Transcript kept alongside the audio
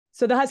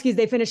So the Huskies,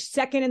 they finished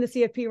second in the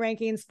CFP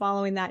rankings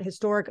following that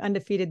historic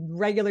undefeated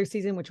regular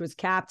season, which was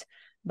capped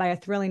by a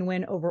thrilling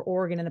win over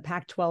Oregon in the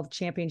Pac-12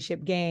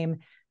 championship game.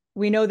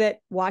 We know that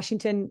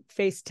Washington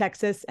faced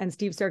Texas and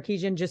Steve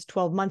Sarkisian just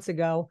 12 months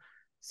ago.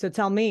 So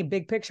tell me,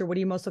 big picture, what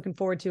are you most looking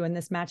forward to in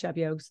this matchup,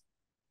 Yogs?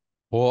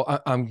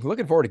 Well, I'm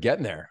looking forward to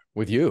getting there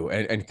with you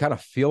and kind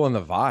of feeling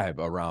the vibe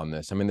around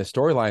this. I mean, the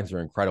storylines are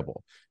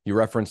incredible. You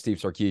referenced Steve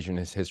Sarkisian,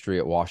 his history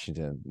at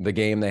Washington. The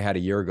game they had a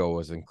year ago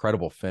was an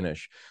incredible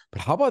finish.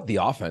 But how about the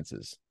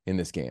offenses in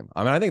this game?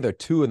 I mean, I think they're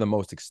two of the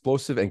most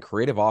explosive and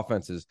creative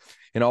offenses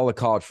in all of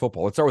college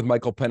football. Let's start with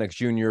Michael Penix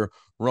Jr.,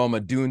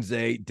 Roma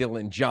Dunze,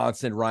 Dylan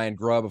Johnson, Ryan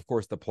Grubb, of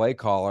course, the play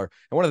caller,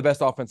 and one of the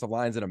best offensive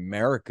lines in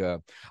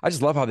America. I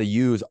just love how they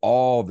use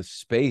all the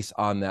space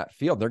on that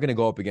field. They're going to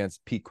go up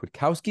against Pete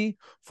Kwiatkowski,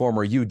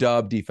 former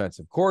UW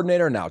defensive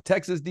coordinator, now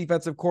Texas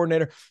defensive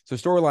coordinator. So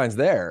storylines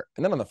there.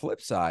 And then on the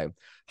flip side,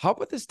 how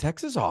about this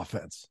Texas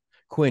offense?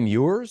 Quinn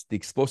Ewers, the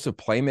explosive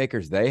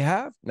playmakers they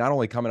have, not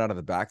only coming out of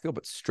the backfield,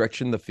 but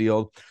stretching the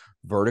field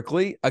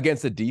vertically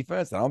against a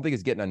defense that I don't think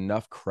is getting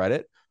enough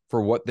credit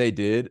for what they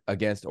did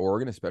against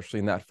Oregon, especially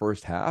in that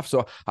first half.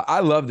 So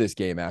I love this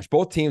game, Ash.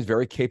 Both teams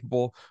very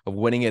capable of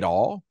winning it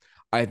all.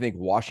 I think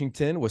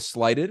Washington was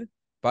slighted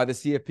by the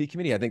CFP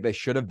committee. I think they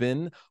should have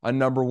been a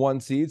number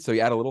one seed. So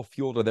you add a little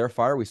fuel to their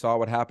fire. We saw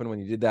what happened when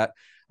you did that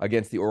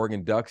against the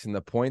Oregon Ducks in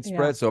the point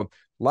spread. Yeah. So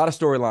a lot of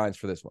storylines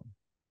for this one.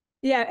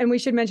 Yeah, and we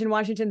should mention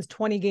Washington's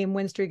 20-game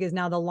win streak is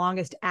now the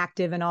longest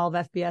active in all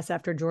of FBS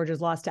after Georgia's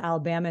loss to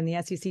Alabama in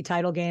the SEC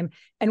title game.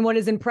 And what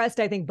has impressed,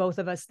 I think, both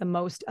of us the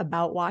most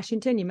about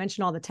Washington, you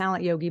mentioned all the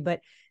talent, Yogi,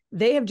 but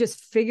they have just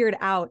figured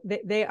out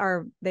they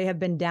have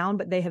been down,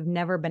 but they have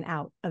never been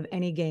out of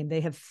any game.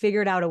 They have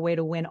figured out a way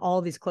to win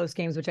all these close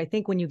games, which I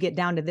think when you get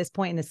down to this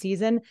point in the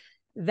season,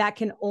 that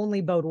can only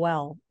bode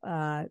well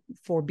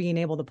for being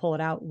able to pull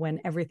it out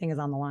when everything is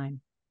on the line.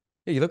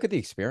 Yeah, you look at the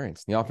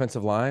experience, the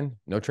offensive line,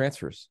 no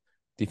transfers.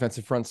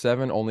 Defensive front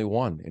seven, only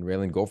one in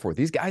Raylan Goforth.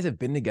 These guys have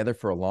been together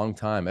for a long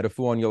time.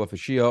 Edefuan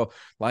Yolafashio,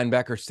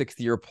 linebacker,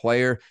 sixth-year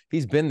player.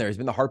 He's been there. He's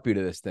been the heartbeat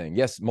of this thing.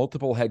 Yes,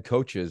 multiple head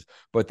coaches,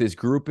 but this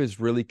group is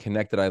really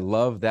connected. I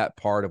love that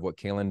part of what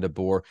Kalen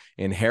DeBoer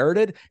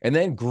inherited and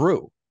then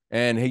grew.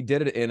 And he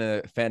did it in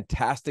a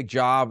fantastic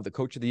job. The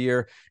coach of the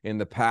year in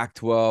the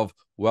Pac-12.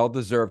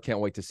 Well-deserved. Can't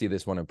wait to see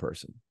this one in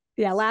person.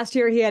 Yeah, last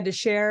year he had to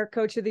share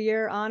Coach of the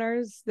Year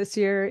honors. This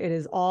year it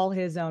is all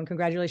his own.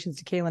 Congratulations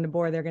to Kalen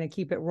DeBoer. They're going to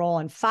keep it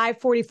rolling.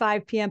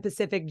 5:45 p.m.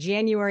 Pacific,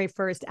 January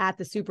 1st at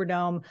the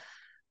Superdome.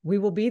 We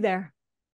will be there.